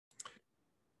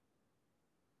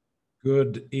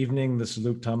Good evening. This is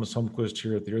Luke Thomas Holmquist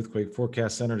here at the Earthquake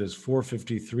Forecast Center. It is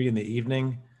 4:53 in the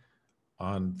evening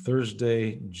on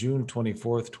Thursday, June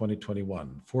 24th,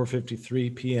 2021.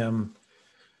 4:53 p.m.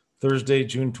 Thursday,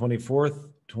 June 24th,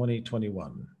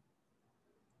 2021.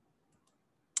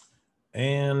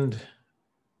 And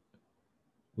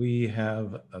we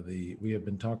have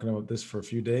been talking about this for a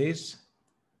few days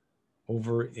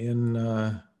over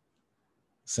in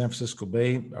San Francisco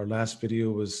Bay. Our last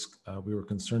video was we were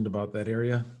concerned about that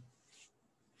area.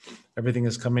 Everything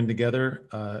is coming together,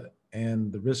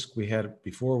 and the risk we had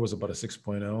before was about a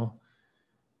 6.0.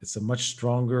 It's a much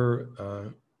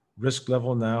stronger risk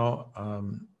level now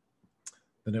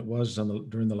than it was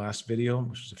during the last video,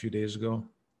 which was a few days ago.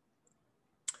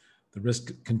 The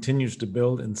risk continues to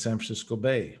build in San Francisco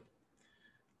Bay.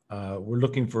 We're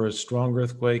looking for a strong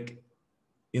earthquake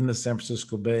in the San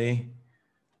Francisco Bay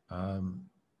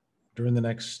during the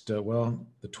next, the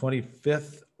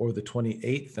 25th or the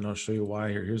 28th, and I'll show you why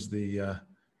here. Here's the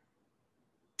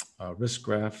risk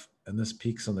graph, and this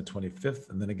peaks on the 25th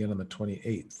and then again on the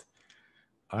 28th.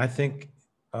 I think,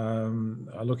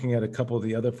 looking at a couple of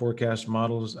the other forecast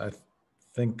models, I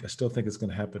still think it's going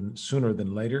to happen sooner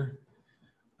than later.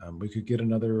 We could get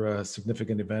another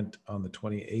significant event on the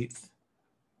 28th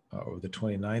or the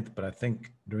 29th, but I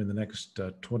think during the next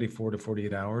 24 to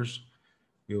 48 hours,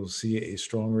 you'll see a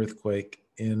strong earthquake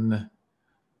in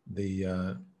the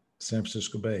San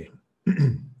Francisco Bay.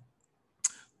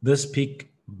 This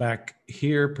peak back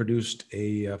here produced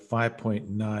a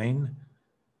 5.9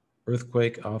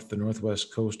 earthquake off the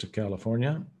northwest coast of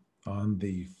California on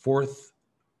the 4th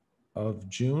of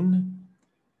June,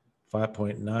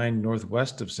 5.9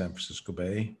 northwest of San Francisco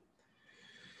Bay.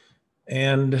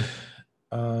 And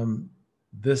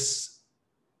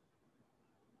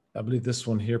I believe this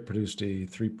one here produced a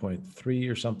 3.3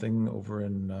 or something over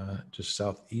in just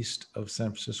southeast of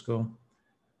San Francisco.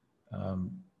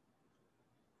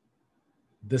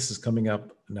 This is coming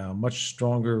up now, much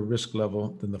stronger risk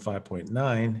level than the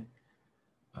 5.9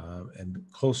 and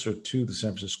closer to the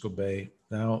San Francisco Bay.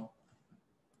 Now,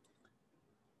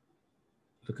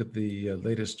 look at the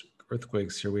latest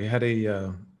earthquakes here. We had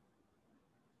a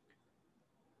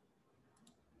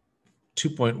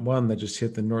 2.1 that just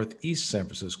hit the northeast San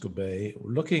Francisco Bay.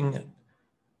 We're looking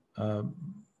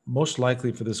most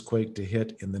likely for this quake to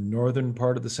hit in the northern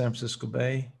part of the San Francisco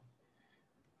Bay.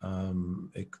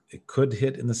 It could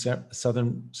hit in the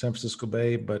southern San Francisco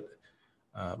Bay, but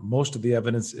most of the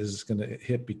evidence is going to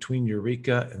hit between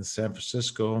Eureka and San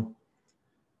Francisco,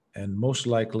 and most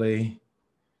likely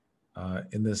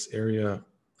in this area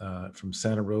from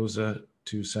Santa Rosa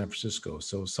to San Francisco.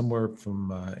 So somewhere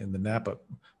from in the Napa,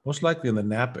 most likely in the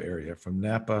Napa area, from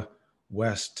Napa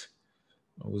west.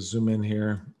 We'll zoom in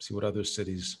here, see what other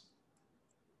cities.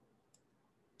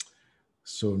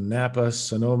 So Napa,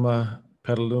 Sonoma,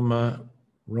 Petaluma,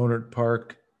 Rohnert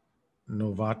Park,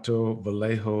 Novato,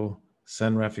 Vallejo,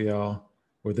 San Rafael,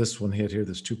 where this one hit here,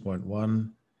 this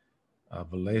 2.1,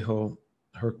 Vallejo,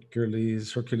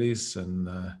 Hercules, and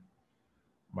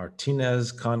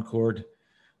Martinez, Concord.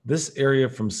 This area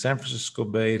from San Francisco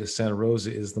Bay to Santa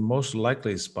Rosa is the most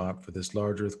likely spot for this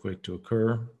large earthquake to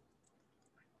occur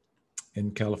in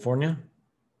California.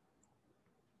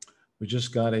 We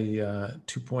just got a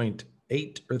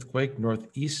 2.8 earthquake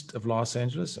northeast of Los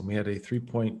Angeles, and we had a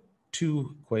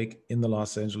 3.2 quake in the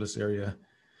Los Angeles area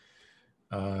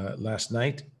last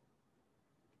night,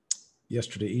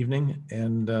 yesterday evening.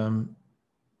 And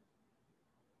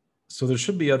so there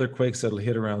should be other quakes that'll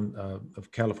hit around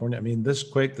of California. I mean,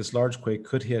 this large quake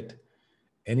could hit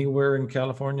anywhere in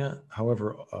California.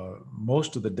 However,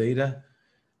 most of the data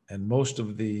and most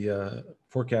of the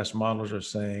forecast models are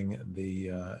saying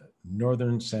the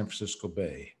northern San Francisco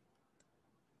Bay.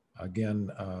 Again,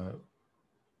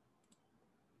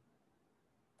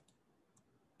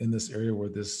 in this area where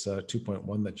this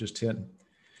 2.1 that just hit.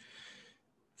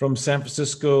 From San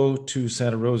Francisco to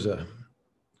Santa Rosa.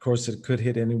 Of course, it could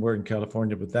hit anywhere in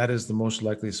California, but that is the most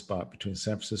likely spot between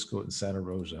San Francisco and Santa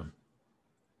Rosa.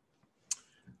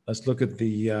 Let's look at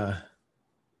the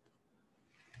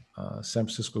San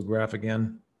Francisco graph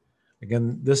again.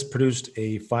 Again, this produced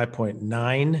a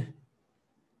 5.9,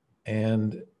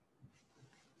 and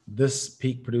this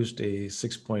peak produced a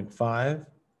 6.5.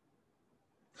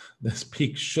 This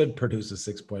peak should produce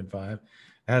a 6.5. It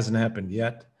hasn't happened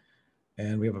yet.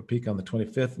 And we have a peak on the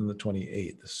 25th and the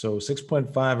 28th. So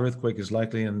 6.5 earthquake is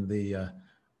likely in the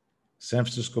San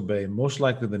Francisco Bay, most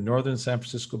likely the northern San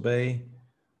Francisco Bay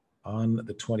on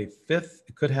the 25th.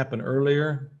 It could happen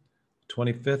earlier,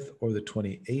 25th or the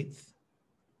 28th.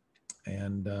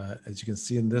 And as you can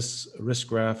see in this risk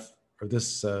graph or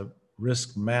this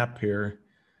risk map here,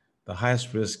 The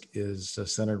highest risk is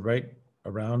centered right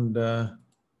around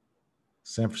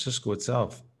San Francisco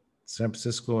itself. San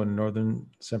Francisco and northern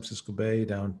San Francisco Bay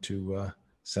down to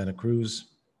Santa Cruz.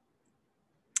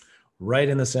 Right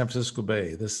in the San Francisco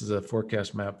Bay. This is a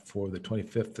forecast map for the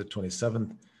 25th to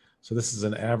 27th. So this is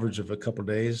an average of a couple of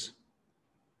days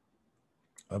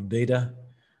of data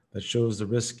that shows the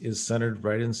risk is centered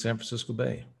right in San Francisco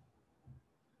Bay.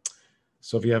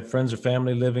 So if you have friends or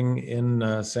family living in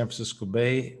San Francisco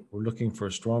Bay, we're looking for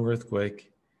a strong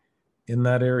earthquake in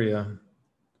that area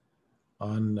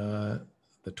on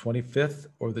the 25th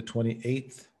or the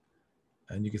 28th.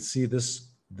 And you can see this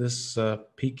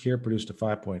peak here produced a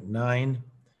 5.9,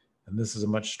 and this is a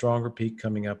much stronger peak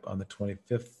coming up on the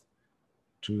 25th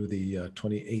to the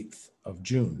 28th of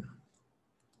June.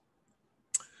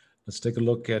 Let's take a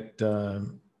look at the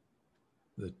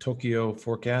Tokyo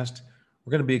forecast.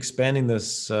 We're going to be expanding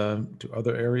this to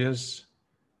other areas.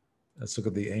 Let's look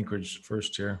at the Anchorage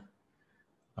first here.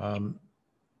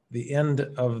 The end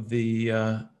of the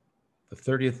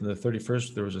 30th and the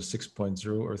 31st, there was a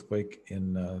 6.0 earthquake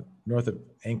in north of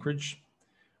Anchorage.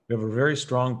 We have a very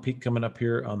strong peak coming up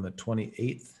here on the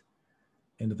 28th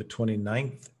into the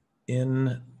 29th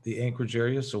in the Anchorage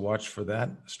area, so watch for that.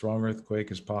 A strong earthquake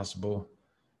is possible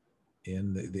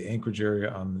in the Anchorage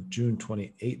area on June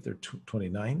 28th or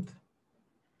 29th.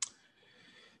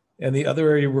 And the other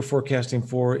area we're forecasting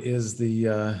for is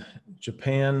the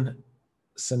Japan,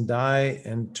 Sendai,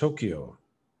 and Tokyo.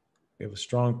 We have a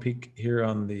strong peak here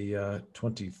on the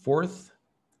 24th.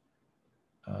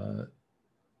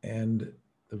 And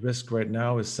the risk right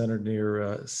now is centered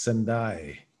near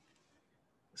Sendai,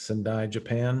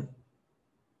 Japan.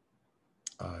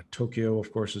 Tokyo,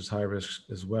 of course, is high risk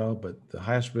as well, but the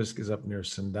highest risk is up near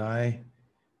Sendai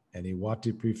and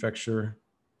Iwate Prefecture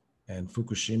and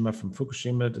Fukushima, from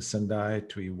Fukushima to Sendai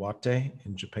to Iwate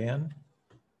in Japan.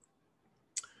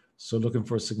 So looking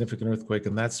for a significant earthquake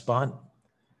in that spot.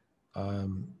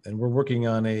 And we're working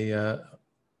on a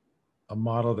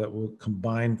model that will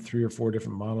combine 3 or 4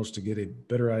 different models to get a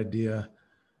better idea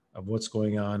of what's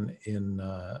going on in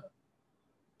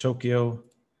Tokyo,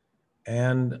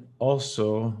 and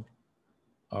also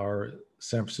our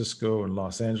San Francisco and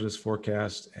Los Angeles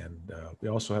forecast. And we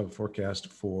also have a forecast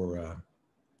for,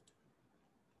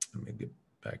 let me get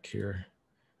back here.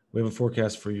 We have a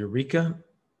forecast for Eureka.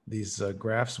 These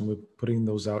graphs, and we're putting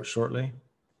those out shortly.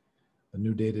 The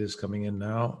new data is coming in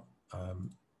now.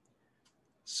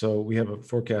 So we have a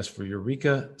forecast for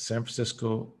Eureka, San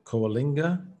Francisco,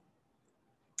 Coalinga,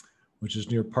 which is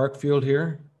near Parkfield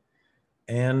here.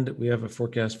 And we have a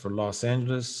forecast for Los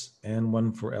Angeles and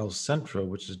one for El Centro,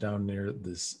 which is down near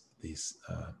these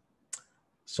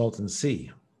Salton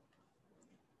Sea.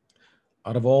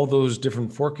 Out of all those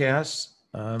different forecasts,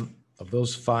 of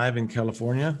those 5 in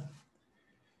California,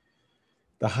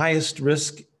 the highest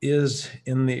risk is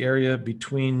in the area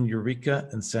between Eureka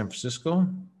and San Francisco.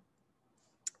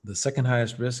 The second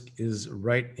highest risk is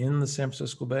right in the San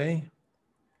Francisco Bay.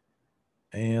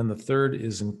 And the third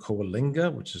is in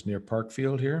Coalinga, which is near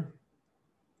Parkfield here.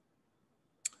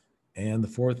 And the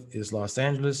fourth is Los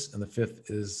Angeles, and the fifth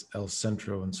is El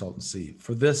Centro and Salton Sea.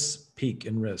 For this peak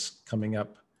in risk coming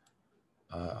up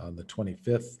on the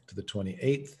 25th to the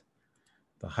 28th,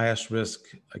 the highest risk,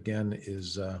 again,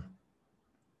 is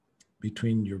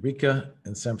between Eureka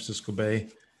and San Francisco Bay,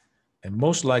 and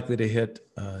most likely to hit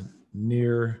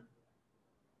near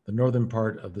the northern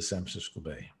part of the San Francisco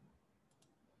Bay.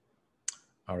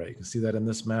 All right, you can see that in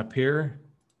this map here.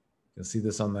 You can see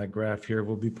this on that graph here.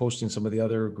 We'll be posting some of the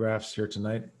other graphs here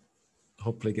tonight,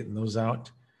 hopefully getting those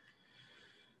out.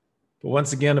 But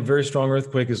once again, a very strong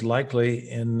earthquake is likely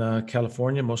in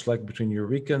California, most likely between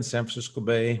Eureka and San Francisco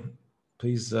Bay.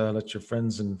 Please let your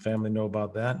friends and family know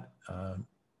about that. Of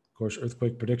course,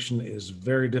 earthquake prediction is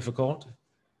very difficult,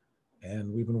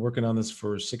 and we've been working on this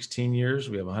for 16 years.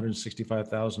 We have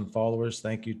 165,000 followers.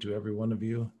 Thank you to every one of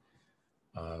you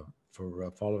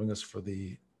for following us for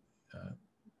the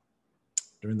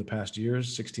during the past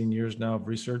years, 16 years now of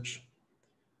research,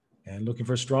 and looking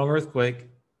for a strong earthquake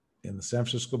in the San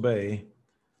Francisco Bay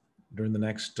during the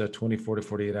next 24 to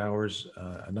 48 hours.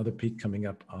 Another peak coming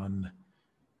up on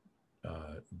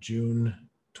June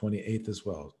 28th as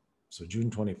well. So June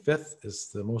 25th is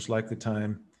the most likely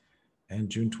time, and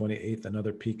June 28th,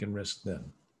 another peak in risk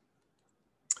then.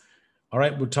 All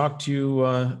right, we'll talk to you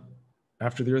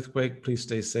after the earthquake. Please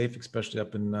stay safe, especially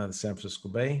up in the San Francisco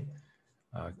Bay.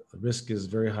 The risk is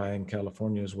very high in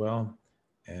California as well,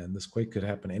 and this quake could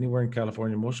happen anywhere in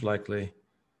California, most likely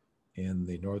in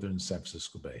the northern San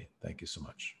Francisco Bay. Thank you so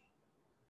much.